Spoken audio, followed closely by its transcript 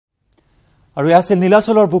আৰু আছিল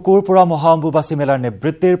নীলাচলৰ বুকুৰ পৰা মহাঅম্বুবাচী মেলাৰ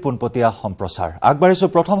নিবৃত্তিৰ পোনপটীয়া সম্প্ৰচাৰ আগবাঢ়িছো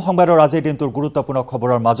প্ৰথম সংবাদৰ আজিৰ দিনটোৰ গুৰুত্বপূৰ্ণ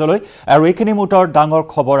খবৰৰ মাজলৈ আৰু এইখিনি মুহূৰ্তৰ ডাঙৰ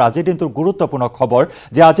খবৰ আজিৰ দিনটোৰ গুৰুত্বপূৰ্ণ খবৰ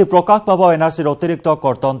যে আজি প্ৰকাশ পাব এনআৰচিৰ অতিৰিক্ত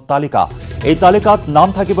কৰ্তন তালিকা এই তালিকাত নাম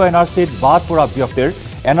থাকিব এনআৰচিত বাদ পৰা ব্যক্তিৰ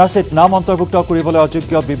এনআৰচিত নাম অন্তৰ্ভুক্ত কৰিবলৈ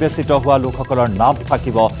অযোগ্য বিবেচিত হোৱা লোকসকলৰ নাম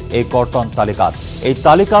থাকিব এই কৰ্তন তালিকাত এই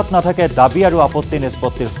তালিকাত নাথাকে দাবী আৰু আপত্তি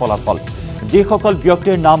নিষ্পত্তিৰ ফলাফল যিসকল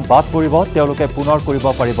ব্যক্তিৰ নাম বাদ পৰিব তেওঁলোকে পুনৰ কৰিব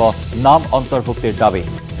পাৰিব নাম অন্তৰ্ভুক্তিৰ দাবী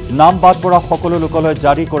নাম বাদ পৰা সকলো লোকলৈ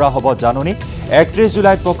জাৰি কৰা হ'ব জাননী 31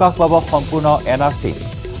 জুলাইত প্ৰকাশ পাব সম্পূৰ্ণ এনআৰচি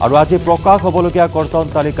আৰু আজি প্ৰকাশ হ'বলগীয়া কৰ্তন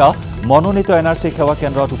তালিকা মনোনীত এনআৰচি সেৱা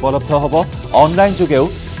কেন্দ্ৰত উপলব্ধ হ'ব অনলাইন যোগেও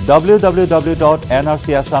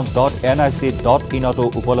www.nrcassam.nic.in ত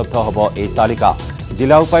উপলব্ধ হ'ব এই তালিকা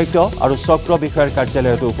জিলা উপায়ুক্ত আৰু চক্ৰ বিষয়াৰ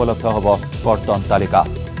কাৰ্যালয়তো উপলব্ধ হ'ব কৰ্তন তালিকা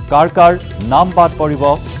কাৰ নাম বাদ পৰিব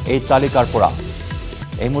এই তালিকাৰ পৰা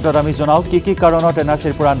এই মুহূৰ্তত আমি জনাও কি কাৰণত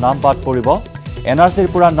এনআৰচিৰ পৰা নাম বাদ পৰিব এনআৰচিৰ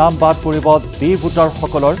পৰা নাম বাদ পৰিব ডি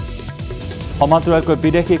ভোটাৰসকলৰ সমান্তৰালকৈ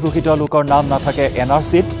বিদেশী ঘোষিত লোকৰ নাম নাথাকে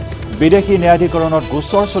এনআৰচিত বিদেশী ন্যায়াধিকৰণত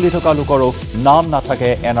গোচৰ চলি থকা লোকৰো নাম নাথাকে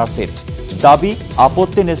এনআৰচিত দাবী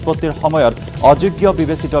আপত্তি নিষ্পত্তিৰ সময়ত অযোগ্য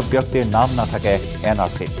বিবেচিত ব্যক্তিৰ নাম নাথাকে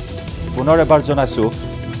এনআৰচিত পুনৰ এবাৰ জনাইছো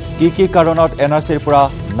কি কাৰণত এনআৰচিৰ পৰা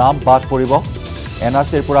নাম বাদ পৰিব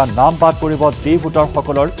এনআৰচিৰ পৰা নাম বাদ পৰিব ডি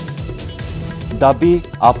ভোটাৰসকলৰ দাবী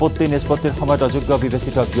আপত্তি নিষ্পত্তিৰ সময়ত অযোগ্য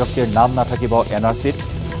বিবেচিত ব্যক্তিৰ নাম নাথাকিব এনআৰচিত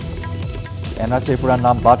এনআৰচিৰ পৰা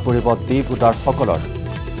নাম বাদ পৰিব ডি ভোটাৰসকলৰ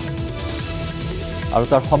আৰু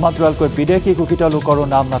তাৰ সমান্তৰালকৈ বিদেশী ঘোষিত লোকৰো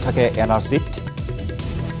নাম নাথাকে এনআৰচিত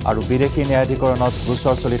আৰু বিদেশী ন্যায়াধিকৰণত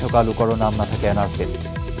গোচৰ চলি থকা লোকৰো নাম নাথাকে এনআৰচিত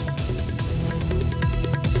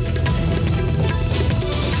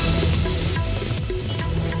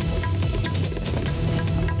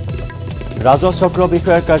ৰাজহ চক্ৰ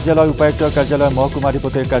বিষয়াৰ কাৰ্যালয় উপায়ুক্তৰ কাৰ্যালয়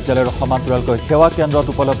মহকুমাধিপতিৰ কাৰ্যালয়ৰ সমান্তৰালকৈ সেৱা কেন্দ্ৰত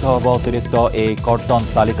উপলব্ধ হ'ব অতিৰিক্ত এই কৰ্তন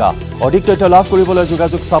তালিকা অধিক তথ্য লাভ কৰিবলৈ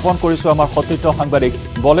যোগাযোগ স্থাপন কৰিছো আমাৰ সতীৰ্থ সাংবাদিক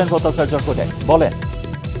বলেন ভট্টাচাৰ্যৰ সৈতে বলেন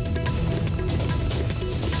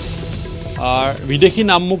বিদেশী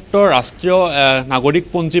নামমুক্ত ৰাষ্ট্ৰীয়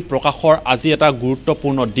নাগৰিকপঞ্জী প্ৰকাশৰ আজি এটা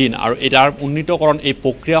গুৰুত্বপূৰ্ণ দিন আৰু এটাৰ উন্নীতকৰণ এই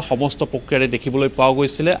প্ৰক্ৰিয়া সমস্ত প্ৰক্ৰিয়াৰে দেখিবলৈ পোৱা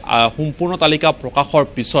গৈছিলে সম্পূৰ্ণ তালিকা প্ৰকাশৰ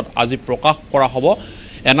পিছত আজি প্ৰকাশ কৰা হ'ব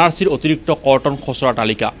এনআৰচিৰ অতিৰিক্ত কৰ্তন খচৰা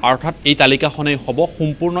তালিকা অৰ্থাৎ এই তালিকাখনেই হ'ব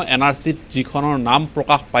সম্পূৰ্ণ এনআৰচিত যিখনৰ নাম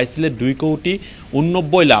প্ৰকাশ পাইছিলে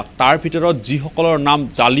 2,89 লাখ তাৰ ভিতৰত যিসকলৰ নাম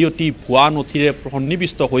জালিয়তি ভুৱা নথিৰে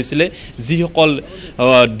সন্নিৱিষ্ট হৈছিলে যিসকল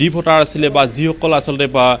ডি ভোটাৰ আছিলে বা যিসকল আচলতে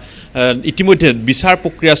বা ইতিমধ্যে বিচাৰ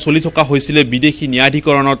প্ৰক্ৰিয়া চলি থকা হৈছিলে বিদেশী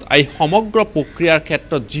ন্যায়াধিকৰণত এই সমগ্ৰ প্ৰক্ৰিয়াৰ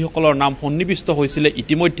ক্ষেত্ৰত যিসকলৰ নাম সন্নিৱিষ্ট হৈছিলে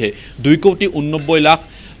ইতিমধ্যে 2,89 লাখ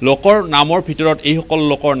লোকৰ নামৰ ভিতৰত এইসকল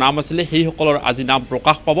লোকৰ নাম আছিলে সেইসকলৰ আজি নাম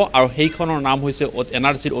প্ৰকাশ পাব আৰু সেইখনৰ নাম হৈছে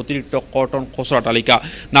এনআৰচিৰ অতিৰিক্ত কৰ্তন খচৰা তালিকা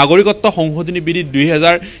নাগৰিকত্ব সংশোধনী বিধি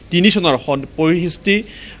 2003 চনৰ পৰিশিষ্টি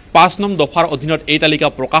 5 নং দফাৰ অধীনত এই তালিকা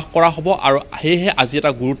প্ৰকাশ কৰা হ'ব আৰু সেয়েহে আজি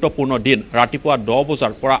এটা গুৰুত্বপূৰ্ণ দিন ৰাতিপুৱা 10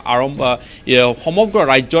 বজাৰ পৰা সমগ্ৰ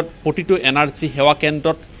ৰাজ্যত প্ৰতিটো এনআৰচি সেৱা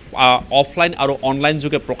কেন্দ্ৰত অফলাইন আৰু অনলাইন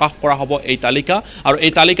যোগে প্ৰকাশ কৰা হ'ব এই তালিকা আৰু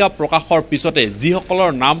এই তালিকা প্ৰকাশৰ পিছতে যিসকলৰ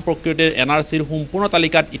নাম প্ৰকৃততে এনআৰচিৰ সম্পূৰ্ণ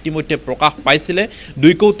তালিকাত ইতিমধ্যে প্ৰকাশ পাইছিলে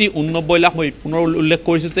 2,89 লাখ মই পুনৰ উল্লেখ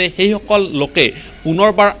কৰিছো যে সেইসকল লোকে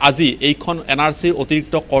পুনৰবাৰ আজি এইখন এনআৰচিৰ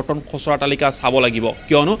অতিৰিক্ত কৰ্তন খচৰা তালিকা চাব লাগিব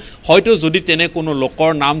কিয়নো হয়তো যদি তেনে কোনো লোকৰ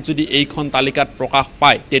নাম যদি এইখন তালিকাত প্ৰকাশ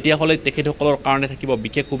পায় তেতিয়াহ'লে তেখেতসকলৰ কাৰণে থাকিব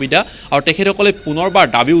বিশেষ সুবিধা আৰু তেখেতসকলে পুনৰবাৰ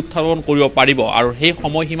দাবী উত্থাপন কৰিব পাৰিব আৰু সেই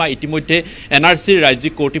সময়সীমা ইতিমধ্যে এনআৰচিৰ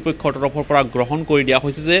ৰাজ্যিক কৰ্তৃপক্ষৰ তৰফৰ পৰা গ্ৰহণ কৰি দিয়া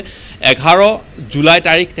হৈছে যে 11 জুলাই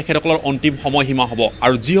তাৰিখ তেখেতসকলৰ অন্তিম সময়সীমা হ'ব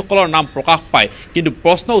আৰু যিসকলৰ নাম প্ৰকাশ পায় কিন্তু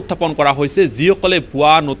প্ৰশ্ন উত্থাপন কৰা হৈছে যিসকলে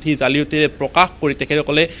ভুৱা নথি জালিয়তিৰে প্ৰকাশ কৰি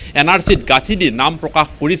তেখেতসকলে এনআৰচিত গাঁঠি দি নাম প্ৰকাশ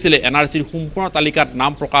কৰিছিলে এনআৰচিৰ সম্পূৰ্ণ তালিকাত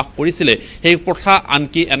নাম প্ৰকাশ কৰিছিলে সেই কথা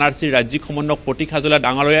আনকি এনআৰচিৰ ৰাজ্যিক সমন্বয়ক প্ৰতীক হাজৰিকা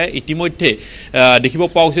ডাঙৰীয়াই ইতিমধ্যে দেখিব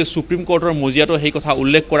পোৱা গৈছে সুপ্ৰিম কোৰ্টৰ মজিয়াতো সেই কথা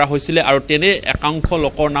উল্লেখ কৰা হৈছিলে আৰু তেনে একাংশ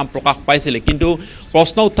লোকৰ নাম প্ৰকাশ পাইছিলে কিন্তু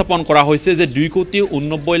প্ৰশ্ন উত্থাপন কৰা হৈছে যে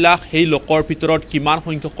 2,89 লাখ সেই লোকৰ ভিতৰত কিমান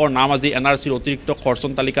সংখ্যকৰ নাম আজি এনআৰচিৰ অতিৰিক্ত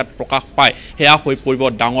খৰচন তালিকাত প্ৰকাশ পায় হেয়া হৈ পৰিব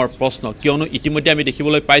ডাঙৰ প্ৰশ্ন কিয়নো ইতিমধ্যে আমি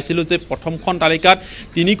দেখিবলৈ পাইছিলোঁ যে প্ৰথমখন তালিকাত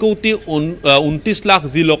 3,29 লাখ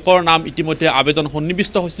যি লোকৰ নাম ইতিমধ্যে আবেদন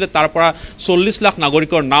সন্নিৱিষ্ট হৈছিলে তাৰ পৰা 40 লাখ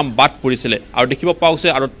নাগৰিকৰ নাম বাদ পৰিছিলে আৰু দেখিব পোৱা গৈছে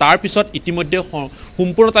আৰু তাৰ পিছত ইতিমধ্যে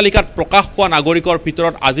সম্পূৰ্ণ তালিকাত প্ৰকাশ পোৱা নাগৰিকৰ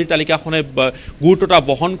ভিতৰত আজিৰ তালিকাখনে গুৰুত্বতা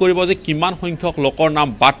বহন কৰিব যে কিমান সংখ্যক লোকৰ নাম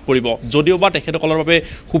বাদ পৰিব যদিওবা তেখেতসকলৰ বাবে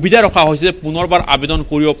সুবিধা ৰখা হৈছে যে পুনৰবাৰ আবেদন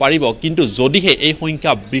কৰিব পাৰিব কিন্তু যদিহে এই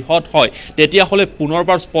সংখ্যা বৃহৎ হয় তেতিয়াহ'লে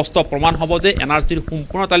পুনৰবাৰ স্পষ্ট প্ৰমাণ হ'ব যে এনআৰচিৰ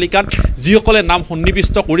সম্পূৰ্ণ তালিকাত যিসকলে নাম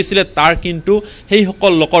সন্নিৱিষ্ট কৰিছিলে তাৰ কিন্তু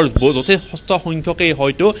সেইসকল লোকৰ যথেষ্ট সংখ্যকেই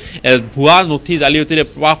হয়তো ভুৱা নথি জালিয়তিৰে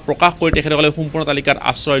প্ৰকাশ কৰি তেখেতসকলে সম্পূৰ্ণ তালিকাত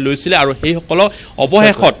আশ্ৰয় লৈছিলে আৰু সেইসকলক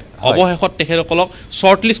অৱশেষত অৱশেষত তেখেতসকলক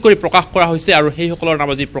শ্বৰ্টলিষ্ট কৰি প্ৰকাশ কৰা হৈছে আৰু সেইসকলৰ নাম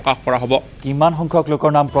আজি প্ৰকাশ কৰা হ'ব কিমান সংখ্যক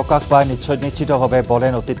লোকৰ নাম প্ৰকাশ পায় নিশ্চিতভাৱে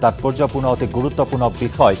বলেন অতি তাৎপৰ্যপূৰ্ণ অতি গুৰুত্বপূৰ্ণ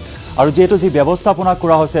বিষয় আৰু যেহেতু যি ব্যৱস্থাপনা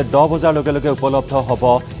কৰা হৈছে 10 বজাৰ লগে লগে উপলব্ধ হ'ব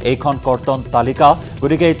এইখন কৰ্তন তালিকা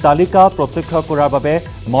গতিকে এই তালিকা প্ৰত্যক্ষ কৰাৰ বাবে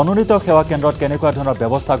মনোনীত সেৱা কেন্দ্ৰত কেনেকুৱা ধৰণৰ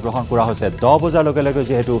ব্যৱস্থা গ্ৰহণ কৰা হৈছে 10 বজাৰ লগে লগে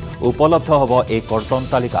যেহেতু উপলব্ধ হ'ব এই কৰ্তন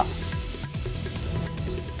তালিকা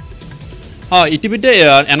ইতিমধ্যে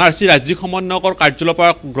NRC ৰাজ্যিক সমন্বয়কৰ কাৰ্যালয়ৰ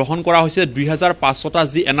পৰা গ্ৰহণ কৰা হৈছে 2500টা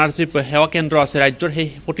যি NRC সেৱা কেন্দ্ৰ আছে ৰাজ্যৰ সেই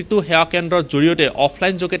প্ৰতিটো সেৱা কেন্দ্ৰৰ জৰিয়তে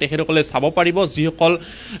অফলাইন যোগে তেখেতসকলে চাব পাৰিব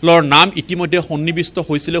যিসকলৰ নাম ইতিমধ্যে সন্নিৱিষ্ট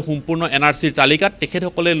হৈছিলে সম্পূৰ্ণ NRCৰ তালিকাত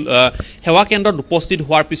তেখেতসকলে সেৱা কেন্দ্ৰত উপস্থিত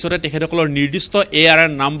হোৱাৰ পিছতে তেখেতসকলৰ নিৰ্দিষ্ট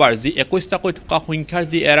ARN নাম্বাৰ যি 21টাকৈ থকা সংখ্যাৰ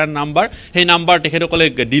যি ARN নাম্বাৰ সেই নাম্বাৰ তেখেতসকলে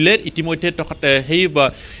দিলে ইতিমধ্যে সেই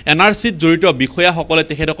NRCত জড়িত বিষয়াসকলে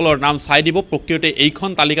তেখেতসকলৰ নাম চাই দিব প্ৰক্ৰিয়াতে এইখন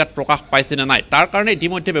তালিকাত প্ৰকাশ পাইছে নাই তাৰ কাৰণে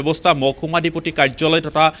ইতিমধ্যে ব্যৱস্থা মহকুমাধিপতি কাৰ্যালয়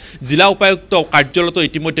তথা জিলা উপায়ুক্ত কাৰ্যালয়তো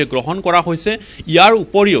ইতিমধ্যে গ্ৰহণ কৰা হৈছে ইয়াৰ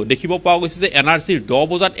উপৰিও দেখিব পোৱা গৈছে যে NRCৰ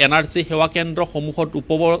 10 বজাত NRC সেৱা কেন্দ্ৰসমূহত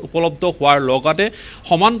উপলব্ধ হোৱাৰ লগতে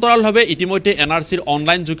সমান্তৰালভাৱে ইতিমধ্যে NRCৰ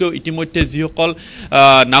অনলাইন যোগেও ইতিমধ্যে যিসকল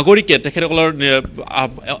নাগৰিকে তেখেতসকলৰ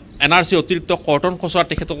NRC অতিৰিক্ত কৰ্তন খচৰা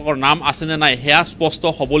তেখেতসকলৰ নাম আছেনে নাই হেয়া স্পষ্ট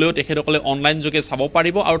হ'বলৈও তেখেতসকলে অনলাইন যোগে চাব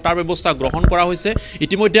পাৰিব আৰু তাৰ ব্যৱস্থা গ্ৰহণ কৰা হৈছে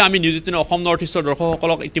ইতিমধ্যে আমি নিউজ 18 অসম নৰ্থ ইষ্টৰ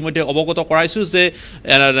দৰ্শকসকলক ইতিমধ্যে অৱগত কৰাইছো যে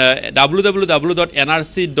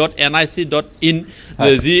www.nrc.nic.in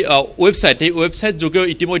যি ৱেবছাইট এই ৱেবছাইট যোগেও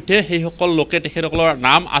ইতিমধ্যে সেইসকল লোকে তেখেতসকলৰ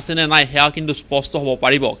নাম আছেনে নাই হেয়া কিন্তু স্পষ্ট হ'ব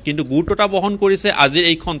পাৰিব কিন্তু গুৰুত্বতা বহন কৰিছে আজিৰ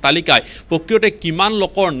এইখন তালিকায় প্ৰকৃততে কিমান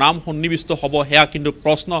লোকৰ নাম সন্নিৱিষ্ট হ'ব হেয়া কিন্তু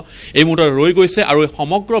প্ৰশ্ন এই মুহূৰ্তত ৰৈ গৈছে আৰু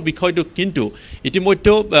সমগ্ৰ বিষয়টো কিন্তু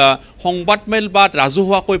ইতিমধ্যে সংবাদমেল বা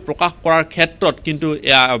ৰাজহুৱাকৈ প্ৰকাশ কৰাৰ ক্ষেত্ৰত কিন্তু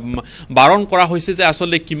বাৰণ কৰা হৈছে যে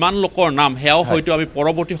আসলে কিমান লোকৰ নাম হেয়াও হয়তো আমি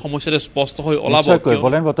পৰৱৰ্তী সমস্যাৰে স্পষ্ট হৈ ওলাব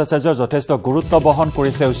বলেন ভট্টাচাৰ্য যথেষ্ট গুৰুত্ব বহন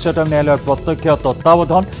কৰিছে উচ্চতম ন্যায়ালয়ৰ প্ৰত্যক্ষ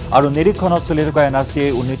তত্ত্বাৱধান আৰু নিৰীক্ষণত চলি থকা NRC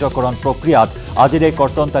উন্নীতকৰণ প্ৰক্ৰিয়াত আজিৰ এই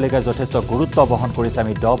কৰ্তন তালিকাই যথেষ্ট গুৰুত্ব বহন কৰিছে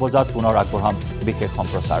আমি 10 বজাত পুনৰ আগবঢ়াম বিশেষ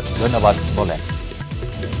সম্প্ৰচাৰ ধন্যবাদ বলেন